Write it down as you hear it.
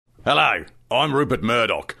Hello, I'm Rupert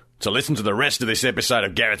Murdoch. To listen to the rest of this episode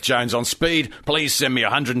of Gareth Jones On Speed, please send me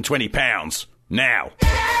 £120. Now.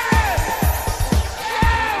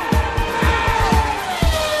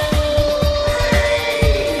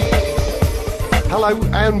 Hello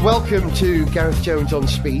and welcome to Gareth Jones On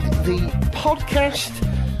Speed, the podcast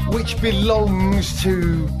which belongs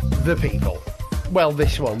to the people. Well,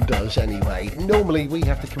 this one does anyway. Normally we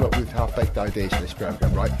have to come up with half-baked ideas for this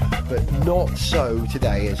programme, right? But not so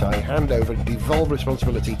today, as I hand over and devolve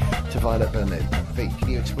responsibility to Violet Berlin. V, can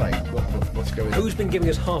you explain what's going on? Who's been giving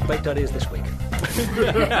us half-baked ideas this week?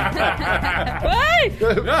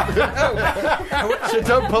 So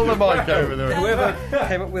don't pull the mic over there. Whoever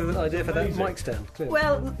came up with an idea for that mic stand, clearly.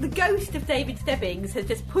 Well, the ghost of David Stebbings has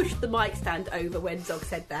just pushed the mic stand over when Zog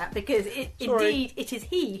said that, because indeed it is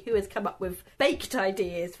he who has come up with baked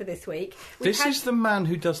ideas for this week. This is the man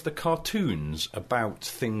who does the cartoons about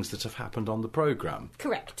things that have happened on the programme.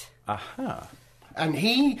 Correct. Aha. And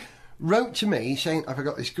he wrote to me saying, I've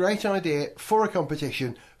got this great idea for a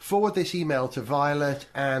competition, forward this email to Violet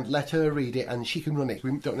and let her read it and she can run it. We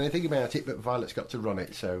don't know anything about it, but Violet's got to run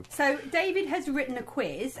it, so David has written a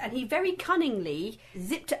quiz and he very cunningly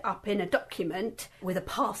zipped it up in a document with a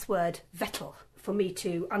password Vettel for me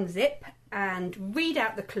to unzip and read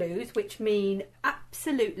out the clues, which mean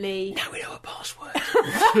absolutely... Now we know a password.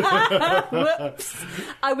 Whoops.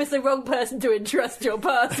 I was the wrong person to entrust your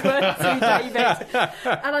password to, David.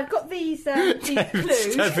 And I've got these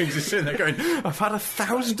clues. Stebbings is sitting there going, I've had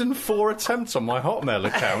 1,004 attempts on my Hotmail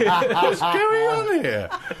account. What's going on here?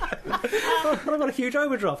 I've got a huge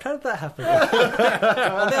overdraft. How did that happen?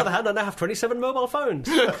 On the other hand, I now have 27 mobile phones.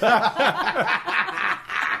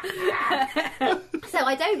 So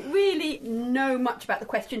I don't really know much about the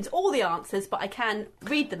questions or the answers, but I can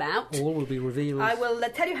read them out. All will be revealed. I will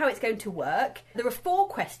tell you how it's going to work. There are 4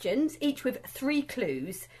 questions, each with 3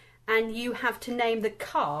 clues, and you have to name the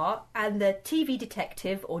car and the TV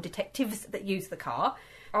detective or detectives that use the car.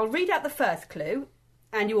 I'll read out the first clue,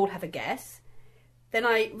 and you all have a guess. Then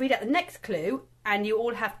I read out the next clue, and you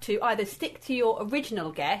all have to either stick to your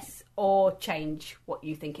original guess or change what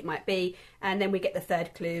you think it might be. And then we get the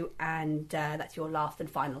third clue, and that's your last and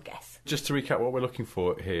final guess. Just to recap, what we're looking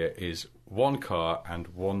for here is one car and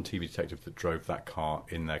one TV detective that drove that car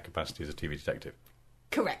in their capacity as a TV detective.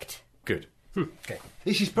 Correct. Good. Okay.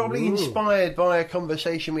 this is probably inspired by a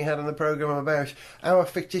conversation we had on the programme about our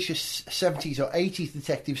fictitious 70s or 80s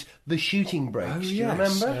detectives, the shooting breaks. Do you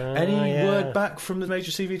remember? Any word back from the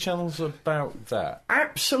major TV channels about that?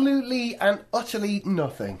 Absolutely and utterly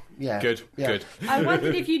nothing. Yeah. Good, Yeah. good. I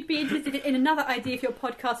wondered if you'd be interested in another idea for your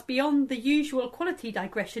podcast beyond the usual quality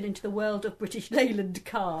digression into the world of British Leyland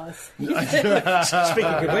cars. Speaking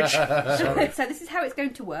of which, So this is how it's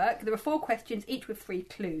going to work. There are 4 questions, each with 3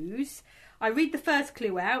 clues. I read the first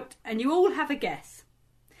clue out, and you all have a guess.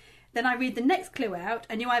 Then I read the next clue out,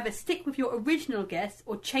 and you either stick with your original guess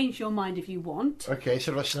or change your mind if you want. Okay,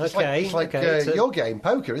 so it's like so your game,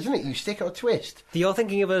 poker, isn't it? You stick or twist. you're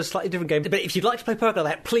thinking of a slightly different game. But if you'd like to play poker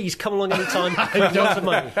like that, please come along any time. Lots of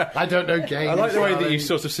money. I don't know games. I like the way that you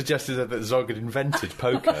sort of suggested that Zog had invented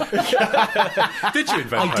poker. Did you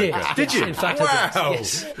invent I did. poker? Did you? In fact, wow. I did.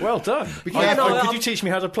 Yes. Well done. Could you teach me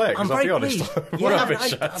how to play it? I'm Because I'll be very honest, pleased. I'm Yeah,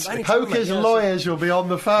 rubbish at I it. only Poker's told me, lawyers will be on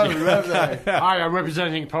the phone, won't they? Hi, I'm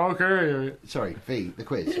representing poker. Sorry, V, the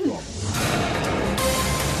quiz. Go on.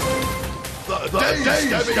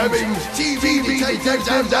 Dave Stebbings TV Detectives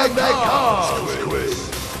and their Cars Quiz.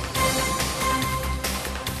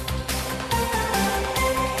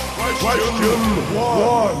 Question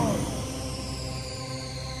 1.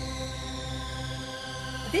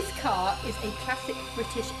 This car is a classic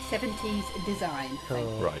British 70s design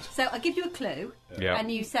thing. Right. So I give you a clue, Yeah.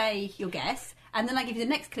 and you say your guess, and then I give you the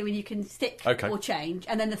next clue, and you can stick Okay. or change,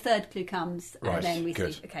 and then the third clue comes, Right, and then we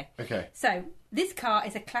good. see. Okay. Okay. So this car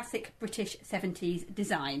is a classic British 70s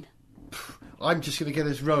design. I'm just going to get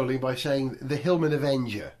us rolling by saying the Hillman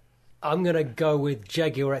Avenger. I'm going to go with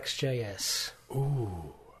Jaguar XJS.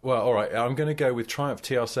 Well, all right, I'm going to go with Triumph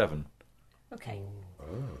TR7. Okay.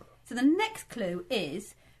 So the next clue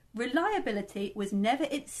is reliability was never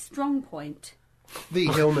its strong point. The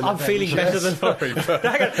Hillman I'm Avenger. feeling better than... Sorry,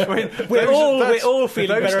 but We're all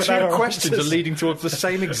feeling better those two about our questions answers. are leading towards the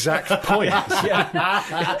same exact point.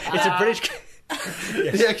 It's a British...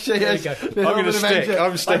 The XJS. There you go. I'm going to stick.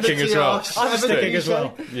 I'm sticking as well. I'm sticking as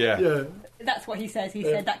well. Yeah. That's what he says. He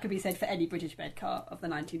said that could be said for any British-made car of the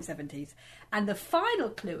 1970s. And the final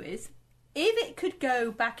clue is, if it could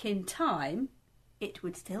go back in time, it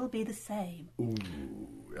would still be the same. Ooh,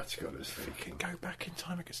 That's got us If it thinking. can go back in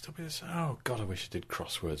time, it could still be the same. Oh, God, I wish I did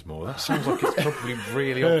crosswords more. That sounds like it's probably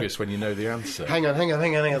really obvious when you know the answer. Hang on.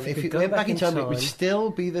 If could you go went back back in in time, it would time- still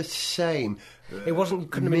be the same. It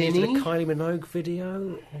couldn't have been used in a Mini? Kylie Minogue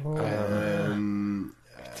video.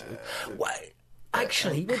 Wait,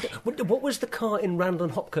 actually, what was the car in Randall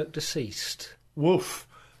and Hopkirk Deceased? Woof.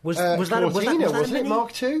 Was that Cortina, was that a wasn't it? Mini?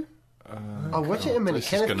 Mark II? Was it a Mini? this is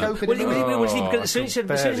Kenneth gonna- Cope in Well, a Mini? because as soon as you said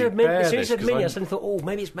Mini, bear I this, suddenly 'cause thought, oh,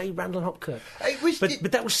 maybe it's made Randall and Hopkirk. But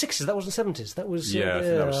But that was 60s, that wasn't 70s. That was Yeah, I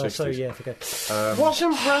think that was So 60s. yeah, forget.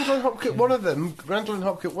 wasn't Randall and Hopkirk one of them? Randall and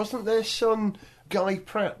Hopkirk, wasn't their son Guy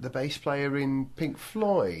Pratt, the bass player in Pink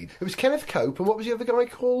Floyd? It was Kenneth Cope, and what was the other guy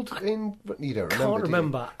called in... You don't remember, Can't do you?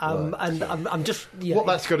 remember. Right. And I'm just What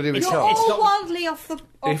that's got to do with You're cars? all not- wildly off the.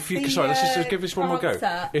 Sorry, let's just give this one more go.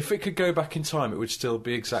 answer. If it could go back in time, it would still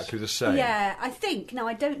be exactly the same. Yeah, I think. No,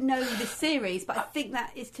 I don't know this series, but I think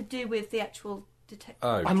that is to do with the actual detective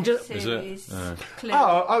Oh, I'm just- is series. it? Oh. Clearly.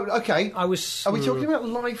 Oh, okay. I was. Are we talking about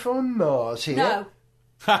life on Mars here? No.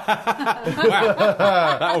 That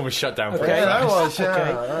one was shut down. Okay. Yeah, that was,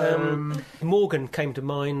 Okay. Morgan came to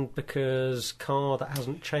mind because car that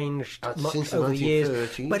hasn't changed much since the over the years,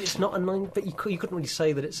 1930s. but it's not but you couldn't really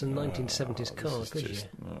say that it's a 1970s car, could you?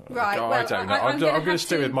 Right, I well, don't know. I'm I'm gonna going to have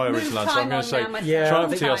stick to with my move original answer. I'm time going to on say now myself. Yeah,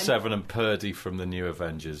 Triumph Time. TR7 and Purdy from the New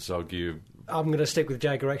Avengers. I'll give you, I'm going to stick with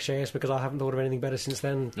Jaguar XJS because I haven't thought of anything better since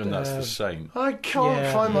then. and that's the same. I can't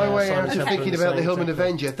Yeah, find my yeah, way Simon out of Temple thinking and about the Simon Hillman Temple.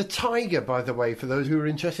 Avenger. The Tiger, by the way, for those who are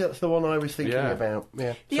interested, that's the one I was thinking Yeah. about.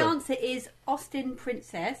 Yeah. The So- answer is Austin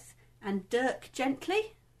Princess and Dirk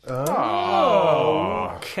Gently.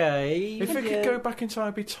 Okay. If it could go back in time,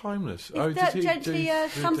 it'd be timeless. Is Dirk Gently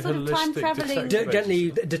some sort of time travelling? Dirk Gently,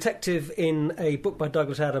 detective in a book by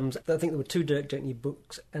Douglas Adams. I think there were 2 Dirk Gently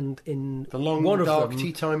books, and in The Long one of Dark them,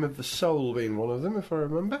 Tea Time of the Soul being one of them, if I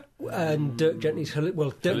remember. and Dirk Gently's Dirk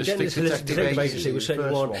Holistic Gently's Detective Detective Agency, Agency was certainly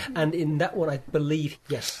first one, one. and in that one, I believe,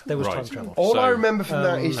 yes, there was Right. time travel. All I So, remember from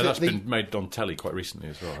that is And that that's been made on telly quite recently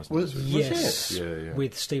as well, hasn't was it? Yes, Yeah.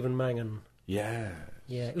 with Stephen Mangan. Yeah.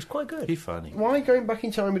 Yeah, it was quite good. Be funny. Why going back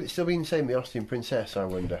in time would it still be the same, the Austin Princess, I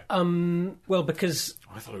wonder? Well, because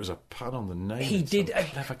I thought it was a pun on the name. he in some did. I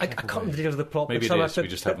clever can't remember the details of the plot. Maybe but it is, we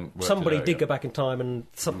just but haven't worked somebody it out did yet. go back in time, and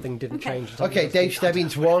something didn't change. and something Okay, else Dave did.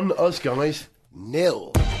 Stebbings 1, us guys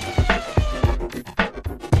 0.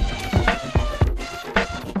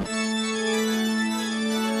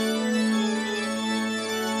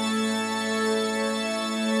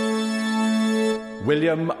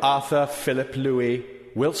 William Arthur Philip Louis,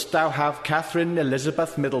 whilst thou have Catherine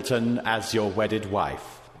Elizabeth Middleton as your wedded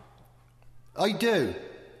wife? I do.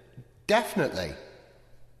 Definitely.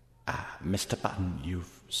 Mr. Button,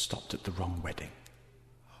 you've stopped at the wrong wedding.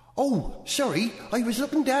 Oh, sorry, I was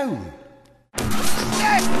up and down.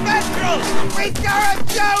 Yes, Petrol! With Gareth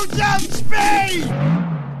Jones on Speed!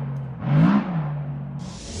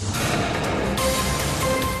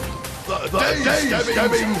 Dave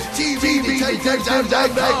Stebbings TV Detectives and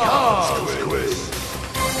their Cars Quiz.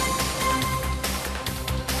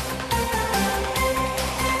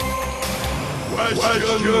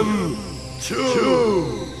 Question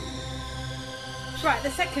 2. Right,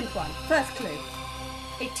 the second one. First clue.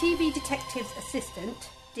 A TV detective's assistant,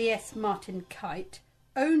 D.S. Martin Kite,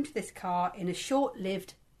 owned this car in a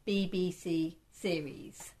short-lived BBC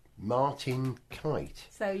series. Martin Kite.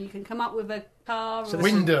 So you can come up with a car or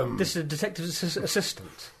Wyndham. This is a detective's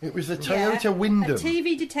assistant. It was the Yeah. Toyota Wyndham. A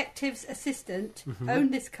TV detective's assistant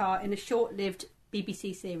owned this car in a short-lived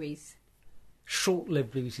BBC series.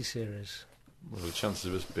 Short-lived BBC series. Well, the chances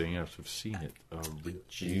of us being able to have seen it are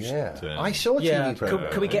reduced. Yeah. then. I saw a Yeah, TV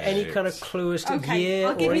programme. could we get any kind of clue as to Okay, year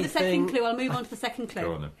I'll give or you the second anything? clue. I'll move on to the second clue.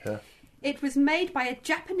 Go on then. It was made by a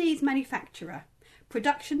Japanese manufacturer.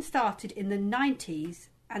 Production started in the 90s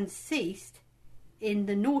and ceased in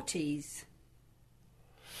the noughties.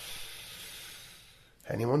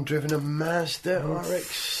 Anyone driven a Mazda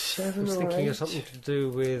RX-7 I was or thinking 8? of something to do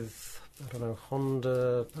with, I don't know,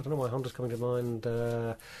 Honda. I don't know why Honda's coming to mind.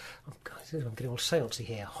 I'm getting all seancey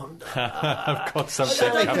here. Honda. I've got something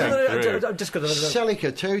Celica. coming through. I'm just going to.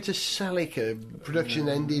 Celica, Toyota Celica. Production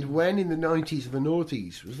ended when? In the 90s or the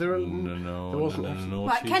noughties? Was there a... No, there wasn't a... no,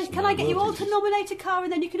 Right, can I get you all to nominate a car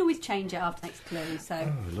and then you can always change it after next clue,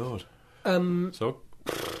 so Oh, Lord. So,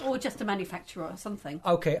 or just a manufacturer or something.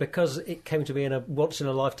 Okay, because it came to be in a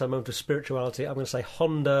once-in-a-lifetime moment of spirituality, I'm going to say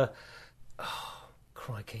Honda. Oh,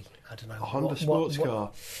 crikey, I don't know. A Honda sports car.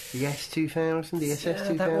 The S2000, the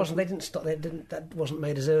SS2000. That wasn't. They didn't stop. They didn't. That wasn't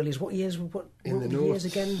made as early as what years? What In what the were years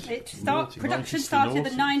noughties. again? Production 90s to started in the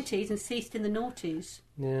noughties. 90s and ceased in the noughties.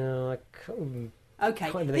 Yeah, I can't,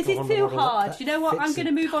 Okay, Can't even this think is of a too Honda model hard. that You know what? I'm fits going to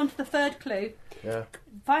in. move on to the third clue. Yeah.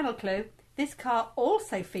 Final clue. This car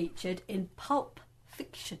also featured in Pulp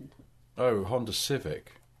Fiction. Oh, Honda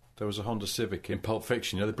Civic. There was a Honda Civic in Pulp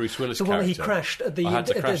Fiction. You know the Bruce Willis The character. one he crashed at the, I had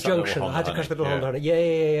to at crash the that little junction. I Honda, had to crash the honey. little Honda. on it.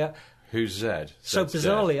 Yeah. Who's Zed? So Zed's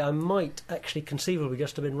bizarrely, Zed. I might actually conceivably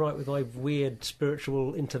just have been right with my weird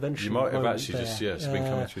spiritual intervention. You might have moment actually there. just been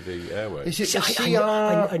coming through the airwaves. Is it See, the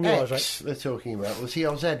I knew I was CRX they're talking about? The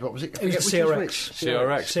CRZ, what was it? It was the Forget which CRX.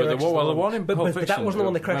 CRX, but the one in but, Pulp but Fiction, that wasn't the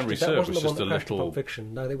one that crashed. memory That serves, wasn't the was one that just a crashed in little- Pulp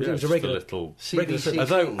Fiction. No, it was Yeah, a just a regular little regular CBC.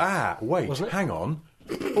 Although, wait, Wasn't it? hang on.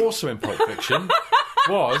 Also in Pulp Fiction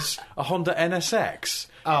was a Honda NSX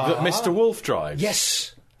that Mr. Wolf drives.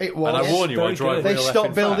 Yes. It was. And I warn you, very I drive good. They real stopped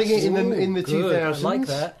effing building fast. it in the Good, 2000s. I like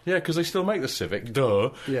that. Yeah, because they still make the Civic. Duh.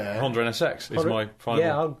 Yeah. Honda NSX is my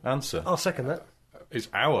final answer. I'll second that. Is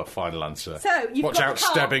our final answer. So, you've Watch got out, the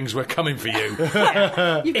car. Stebbings, we're coming for you. You've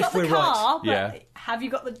got If the we're car, right. but Yeah. have you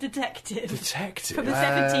got the detective? Detective? From the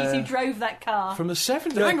 70s who drove that car. From the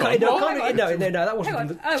 70s? No, Hang on, no, what? no, that wasn't Hang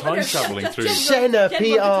from on. the... Oh, Time no, travelling just through- Senna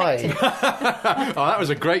general PI. detective. Oh, that was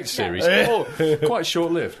a great series. Quite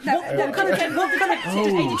short-lived. No, what kind of detective?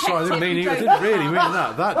 Oh, sorry, I didn't mean I didn't really mean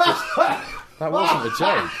that. That wasn't a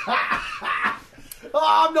joke.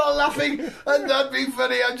 Oh, I'm not laughing, and that'd be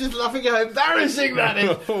funny. I'm just laughing at how embarrassing that is.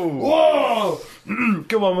 Whoa!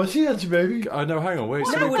 Come on, what's the answer, baby? I know, hang on, wait,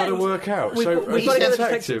 so No, we've got to wait. work out. We've So, got to as get a the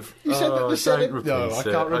detective... You said that the don't Senate- repeat No, I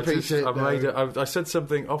can't repeat it, I no. made I said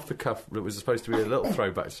something off the cuff that was supposed to be a little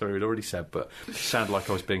throwback, sorry, we'd already said, but it sounded like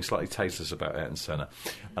I was being slightly tasteless about Ayrton Senna,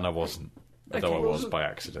 and I wasn't. Although I was by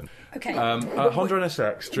accident. Okay. Honda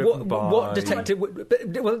NSX, driven by... What detective...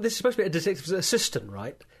 Well, this is supposed to be a detective's assistant,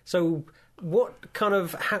 right? So what kind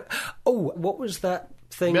of... what was that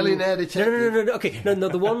thing? Millionaire detective. No. Okay, no,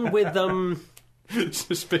 the one with...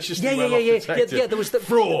 Suspiciously Yeah, well-off detective. yeah, there was the...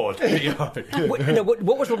 Fraud!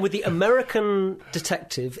 What was one with the American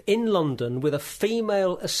detective in London with a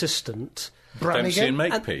female assistant... Dempsey and Brannigan?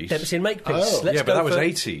 Makepeace. Dempsey and Makepeace. Oh. Let's Yeah, but go that was for-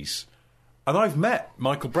 80s. And I've met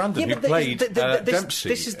Michael Brandon, Yeah, who but played this- Dempsey.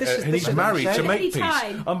 this is- and he's this is- married to Any Makepeace.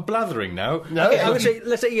 time. I'm blathering now. No, Okay, I would say,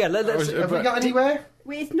 let's say, let's... have we got anywhere?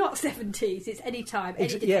 Well, it's not 70s, it's any time.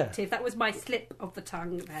 Any yeah. detective. That was my slip of the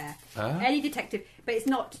tongue there. Any detective. But it's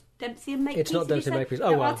not Dempsey and Makepeace. It's not did you Dempsey and say? Makepeace.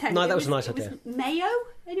 Oh, well. I'll tell No, you, that it was a nice it idea. Was Mayo?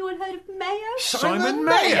 Anyone heard of Mayo? Simon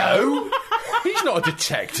Mayo? He's not a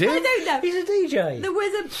detective. I don't know. He's a DJ. There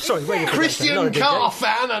was a... Sorry, wait a minute. Christian Not a DJ. car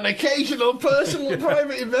fan and occasional personal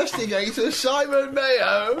private investigator Simon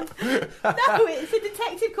Mayo. No, it's a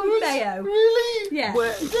detective called Mayo. Really? Yeah.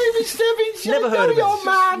 David Stebbings, Never I heard know of him. you're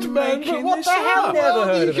mad, man, but Making what this the hell up. Never world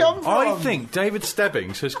heard do you of him. come from? I think David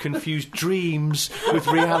Stebbings has confused dreams with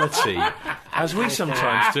reality, as we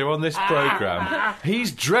sometimes do on this programme.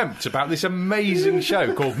 He's dreamt about this amazing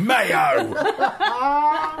show called Mayo.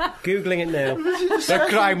 Googling it now. The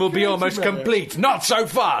crime will be almost complete. Not so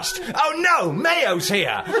fast. Oh no, Mayo's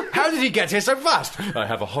here. How did he get here so fast? I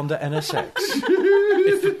have a Honda NSX.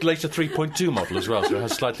 It's the later 3.2 model as well, so it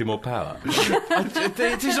has slightly more power.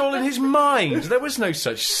 It is all in his mind. There was no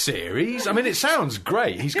such series. I mean, it sounds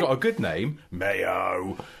great. He's got a good name,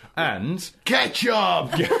 Mayo. And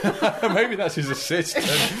Ketchup! maybe that's his assistant.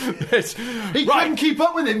 He couldn't keep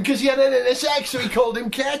up with him because he had an NSX, so he called him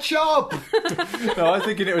Ketchup! No, I'm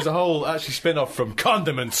thinking it was a whole actually spin-off from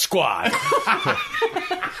Condiment Squad.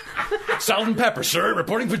 Salt and pepper, sir,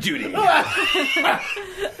 reporting for duty.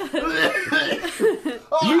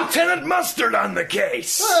 Lieutenant Mustard on the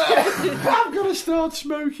case. I'm going to start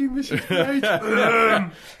smoking, this is great.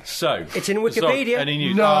 So It's in Wikipedia. So, any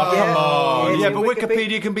news? No. Oh, come on. It's Yeah, in but Wikipedia.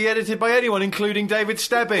 Wikipedia can be edited by anyone, including David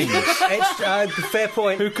Stebbings, It's fair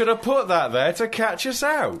point. who could have put that there to catch us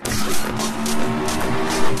out.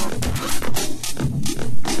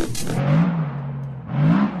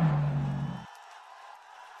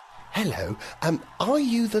 Hello, are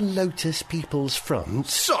you the Lotus People's Front?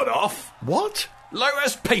 Sod off! What?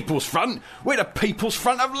 Lotus People's Front? We're the People's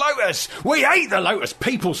Front of Lotus! We hate the Lotus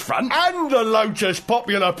People's Front! And the Lotus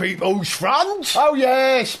Popular People's Front? Oh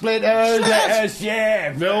yeah, Splitters! Splitters,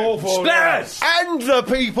 yeah! No, for Splitters! And the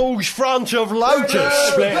People's Front of Lotus!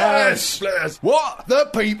 Splitters! Splitters! What? The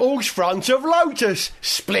People's Front of Lotus!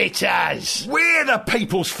 Splitters! We're the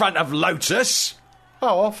People's Front of Lotus!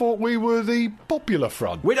 Oh, I thought we were the Popular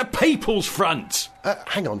Front. We're the People's Front!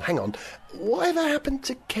 Hang on. Whatever happened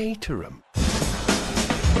to Caterham?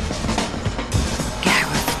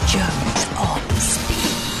 Gareth Jones on Speed.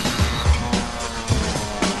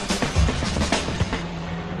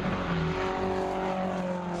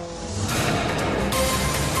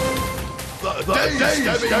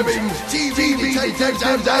 Dave Stebbings TV Detectives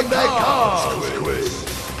and their Cars Quiz.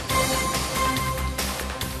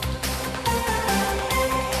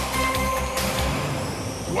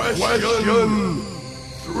 Question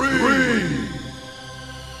 3.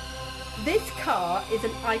 This car is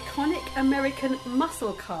an iconic American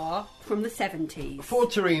muscle car from the 70s.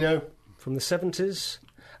 Ford Torino. From the 70s.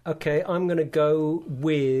 Okay, I'm going to go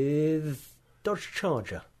with Dodge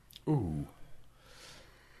Charger. Ooh.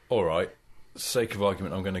 All right. Sake of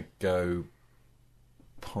argument, I'm going to go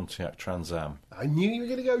Pontiac Trans Am. I knew you were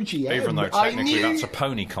going to go GM. Even though technically that's a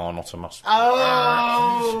pony car, not a muscle.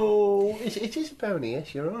 Oh! It is a pony,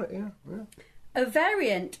 yes, you're right, yeah. A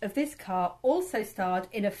variant of this car also starred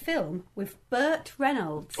in a film with Burt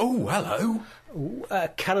Reynolds. Oh, hello.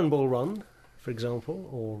 Cannonball Run, for example,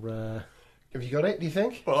 or... Have you got it, do you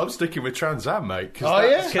think? Well, I'm sticking with Trans Am, mate.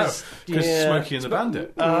 Because Smokey and the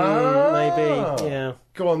Bandit. maybe, yeah.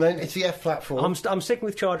 Go on then, it's the F platform. I'm sticking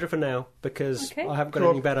with Charger for now because Okay. I haven't got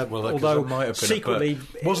any better. Well, 'cause although it might have been secretly,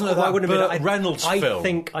 wasn't it although I that wouldn't Burt have Reynolds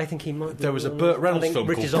film? I think he might. There was a Burt Reynolds film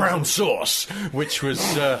Richard called Brown Osborne. Sauce, which was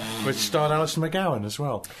which starred Alison McGowan as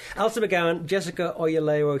well. Alison McGowan, Jessica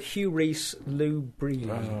Oyelero, Hugh Reese, Lou Brealey.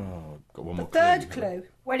 Got one more Third clue.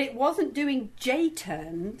 When it wasn't doing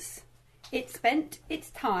J-turns, it spent its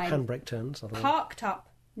time Handbrake turns. I think. parked up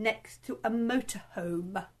next to a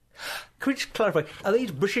motorhome. Could we just clarify? Are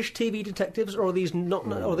these British TV detectives, or are these not?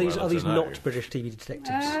 Are these well, I don't know. not British TV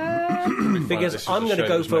detectives? Because Because I'm going to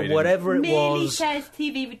go for whatever it Merely was. says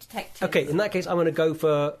TV detective. Okay, in that case, I'm going to go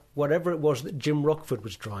for whatever it was that Jim Rockford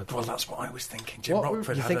was driving. Well, that's what I was thinking. Jim What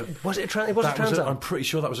Rockford You had think, was it a it was a that Trans Am? I'm pretty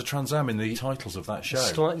sure that was a Trans Am in the titles of that show.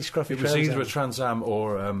 Slightly scruffy It was Trans either Am. a Trans Am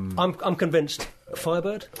or... I'm convinced.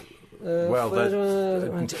 Firebird? well,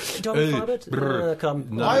 Firebird?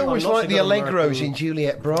 No. I always I'm not like the thinking of Allegros American- in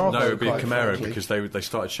Juliet Bravo. No, it would be a quite Camaro frankly. because they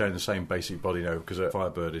started showing the same basic body, because a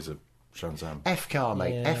Firebird is a Trans Am. F car,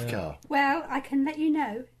 mate, Yeah. F car. Well, I can let you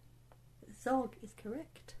know. Zog is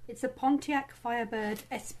correct. It's a Pontiac Firebird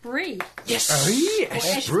Esprit. Yes!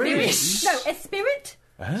 Esprit. No, Esprit.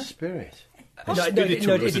 Spirit. It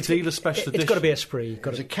was a dealer special edition. It's got to be Esprit.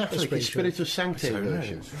 It's a Catholic Espiritu Sancte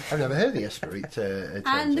version. I've never heard the Esprit.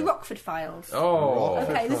 And the Rockford Files. Oh,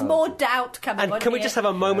 Okay, there's more doubt coming on And can we here. just have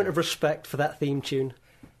a moment of respect for that theme tune?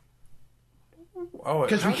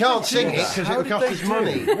 Because we can't sing it because it would cost us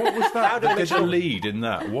money. What was that? They did the lead in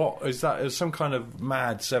that. What is that? Is some kind of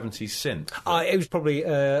mad 70s synth? It was probably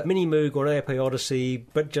a Mini Moog or an AirPlay Odyssey,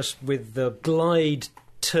 but just with the glide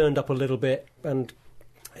turned up a little bit. And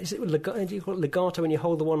is it do you call it legato when you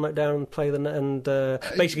hold the one note down and play the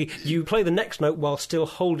basically you play the next note while still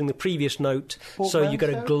holding the previous note, so you get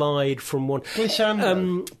a glide from one.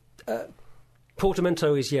 Glissando.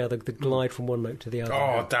 Portamento is the glide from one note to the other.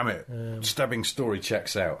 Oh, damn it. Stebbings' story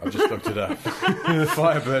checks out. I've just looked it up.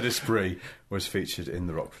 Firebird Esprit was featured in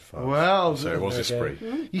the Rockford Files. Well, so it was Esprit.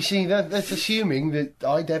 You see, that's assuming that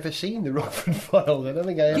I'd ever seen the Rockford Files. I don't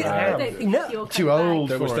think I ever I have. don't think it's your Too kind of old.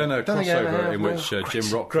 There was for then it. a Don't think I ever crossover have, in no. which Jim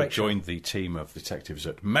Rockford great show. joined the team of detectives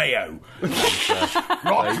at Mayo. And,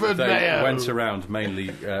 Rockford they Mayo. went around mainly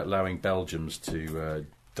allowing Belgians to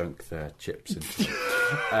dunk their chips into.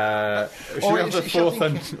 Should we have the fourth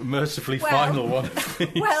and mercifully final one?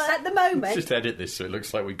 Well, at the moment, Just edit this so it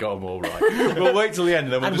looks like we got them all right. We'll wait till the end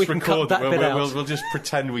and then we'll And just we can record cut that bit out. We'll just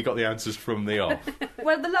pretend we got the answers from the off.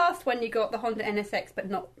 well, the last one you got the Honda NSX, but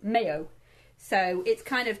not Mayo. So it's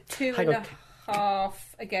kind of two Hang and on. a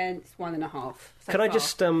half against 1.5. So Can I far.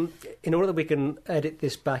 just, in order that we can edit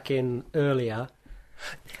this back in earlier,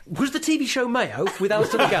 was the TV show Mayo with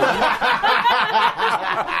Alistair McGowan?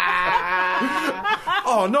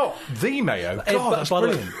 Oh, not the Mayo. God, that's by the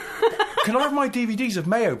way- brilliant. Can I have my DVDs of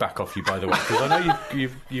Mayo back off you, by the way? Because I know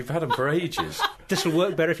you've had them for ages. This will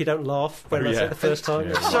work better if you don't laugh when I say it the first time.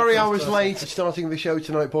 Yeah. Sorry I was late starting the show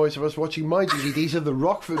tonight, boys. I was watching my DVDs of the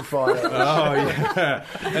Rockford Files. Oh, yeah.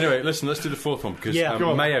 Anyway, listen, let's do the fourth one because Yeah. Go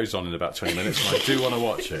on. Mayo's on in about 20 minutes and I do want to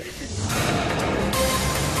watch it.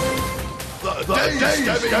 The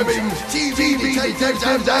Dave Stebbings TV Detectives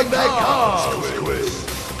and their cars quiz.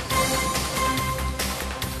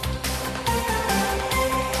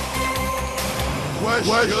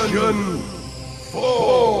 Question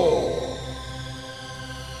 4.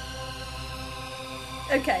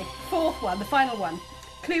 Okay, fourth one, the final one.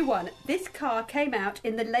 Clue 1. This car came out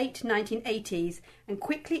in the late 1980s and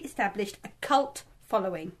quickly established a cult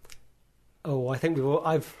following. Oh, I think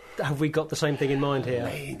have we got the same thing in mind here?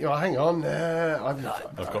 Oh, hang on. I've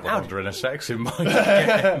got the Honda NSX in mind.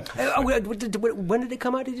 When did it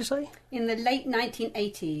come out, did you say? In the late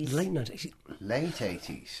 1980s. Late 90s. Late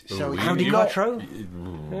 80s. So Howdy not, Quattro?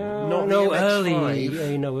 not No, the early.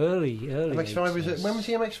 MX-5. Early. MX-5 was it? When was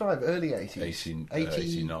the MX-5? Early 80s.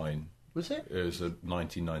 89. Was it? It was a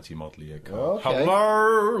 1990 model year car. Okay.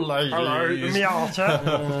 Hello, ladies.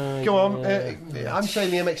 Miata. Go on. I'm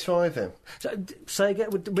saying the MX-5 then. Say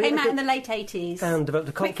again. Came out in the late 80s. And developed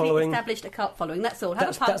a cult Quickly following. established a cult following. That's all.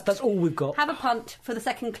 Have a punt. That's all we've got. Have a punt. For the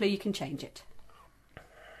second clue, you can change it.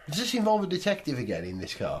 Does this involve a detective again in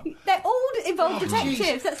this car? They're all involved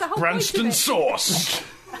detectives. That's the whole Branston point of it. Sauce.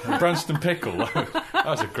 Branston Pickle. That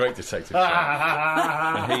was a great detective show.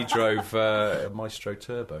 And he drove Maestro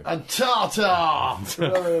Turbo. And Tata!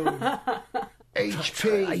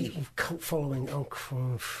 HP! Cult following. Oh,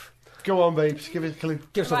 crap. Go on, babes. Give us a clue.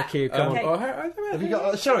 Give us another cue. Come Okay. on. Have you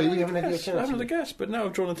got... sorry, you haven't had your I chance. haven't had a guess, but now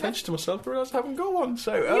I've drawn attention to myself and realised I haven't got one.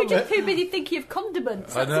 So You're just too busy thinking of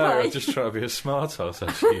condiments. I That's know, why. I'm just trying to be a smart ass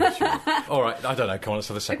as usual. All right, I don't know. Come on, let's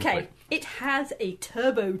have the second Okay, clue. it has a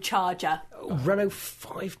turbocharger. Renault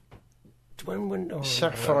 5. Oh,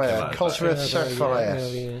 Sapphire. Cosworth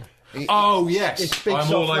Sapphire. Oh, yes. It's big I'm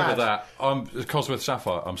all soft over lad. that. I'm Cosworth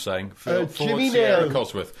Sapphire, I'm saying. Ford Jimmy Sierra Nail.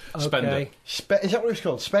 Cosworth. Spender. Okay. Is that what it's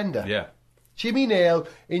called? Spender? Yeah. Jimmy Nail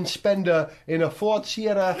in Spender in a Ford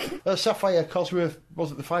Sierra Sapphire Cosworth.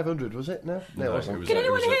 Was it the 500? Was it? No, it wasn't. it was Can it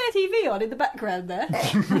anyone was hear TV on in the background there?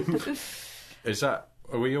 Is that...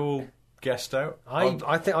 Are we all guessed out?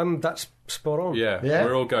 I think that's spot on. Yeah, Yeah?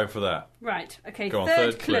 we're all going for that. Right, okay, Go on,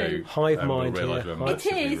 third clue. Hive and mind we'll realise here. we're Hive- It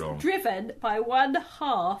massively is wrong. driven by one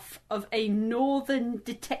half of a Northern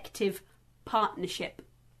Detective partnership.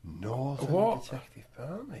 Northern What? Detective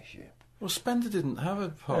Partnership. Well, Spender didn't have a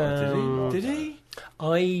part, did he?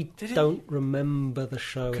 I don't remember the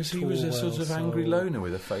show Because at he all. was a sort well, of angry loner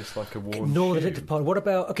with a face like a worn Northern shoe. Detective Party. What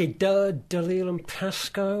about Dalil and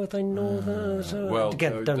Pasco? Are they Northern? well,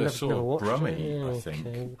 again, they're never sort of watched Brummy, it. I think.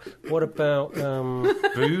 Okay. What about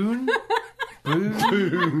Boone?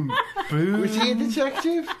 Was he a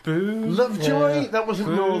detective? Lovejoy? That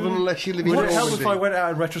wasn't Northern unless you live in Would it help Normandy. if I went out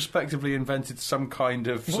and retrospectively invented some kind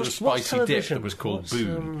of sort of what's spicy dip television? that was called What's,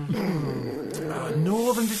 Boone?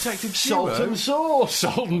 Northern Detective Salt Duo? and sauce.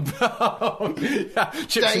 Salt and yeah,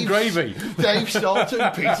 chips and gravy. Dave Salt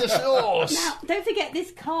and Peter Sauce. Now, don't forget,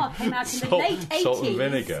 this car came out in the Salt- late 80s salt and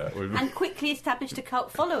vinegar. and quickly established a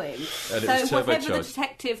cult following. And it So was whatever the turbocharged.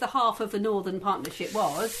 detective, the half of the Northern Partnership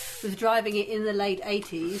was driving it in the late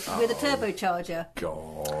 80s with a turbocharger.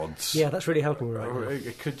 God. Yeah, that's really helping me right Or now.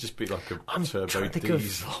 it could just be like a turbo trying to think of-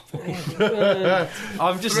 diesel.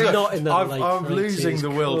 I'm just Not in the late I'm losing 90s. the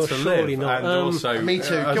will Oh, to surely live, not. and also Me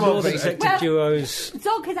too. as Come on, Northern Pete. Detective Duos.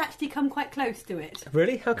 Zog has actually come quite close to it.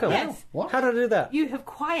 Really? How come? Yes. What? How did I do that? You have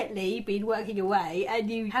quietly been working away and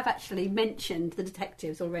you have actually mentioned the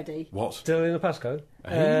detectives already. What? Dalil and Pasco.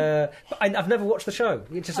 I've never watched the show.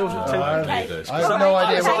 It just also Okay. I have no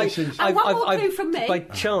idea Okay. what this is. And one more clue from me. By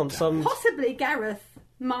chance, Possibly Gareth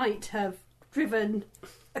might have driven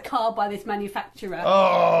a car by this manufacturer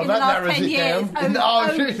Oh, in the that last narrows 10 it years. down.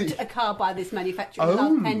 Owned Really? a car by this manufacturer in the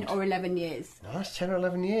last 10 or 11 years. Oh, that's 10 or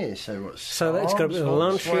 11 years. So what's So that's got to be a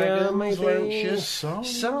Lancia, maybe?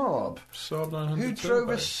 Saab. Saab 900 Who drove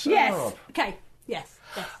a Turbo. Saab? Yes. Okay. Yes.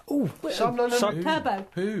 Oh, Saab 900. Turbo.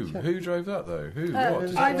 Who drove that though? Who?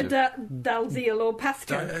 What? Either Dalziel or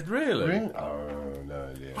Pasco. Really? Really? Oh, no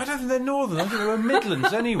idea. I don't think they're northern. I think they were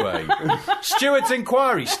Midlands anyway. Stewart's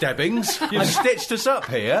Inquiry, Stebbings. You've stitched us up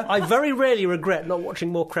here. I very rarely regret not watching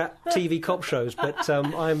more crap TV cop shows, but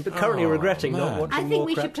I'm currently regretting not man. watching I more think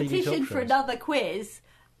we crap should TV petition cop for shows. another quiz,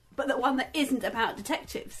 but that one that isn't about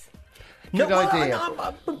detectives. No, Good idea.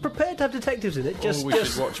 I'm prepared to have detectives in it. Just, we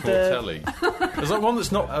should watch more telly. There's like one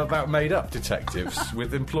that's not about made-up detectives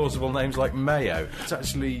with implausible names like Mayo.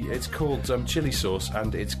 It's called chili sauce,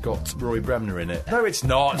 and it's got Roy Bremner in it. No, it's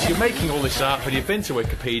not. You're making all this up, and you've been to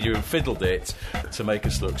Wikipedia and fiddled it to make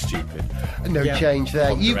us look stupid. No change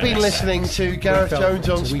there. You've been listening to Gareth Jones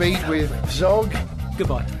on Speed with Zog,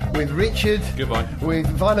 Goodbye. with Richard, Goodbye. with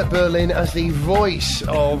Violet Berlin as the voice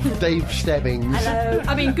of Dave Stebbings. Hello.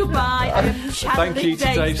 I mean, goodbye. Thank you to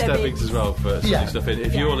Dave Stebbings as well for sending Yeah. stuff in.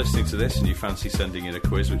 If you're listening to this and you fancy sending in a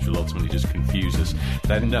quiz, which will ultimately just confuse us,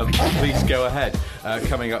 then please go ahead.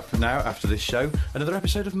 Coming up now, after this show, another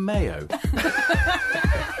episode of Mayo.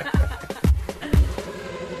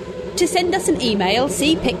 To send us an email,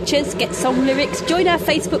 see pictures, get song lyrics, join our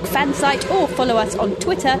Facebook fan site or follow us on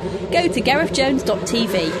Twitter, go to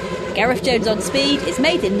garethjones.tv. Gareth Jones on Speed is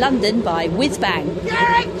made in London by Whizbang.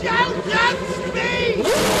 Gareth Jones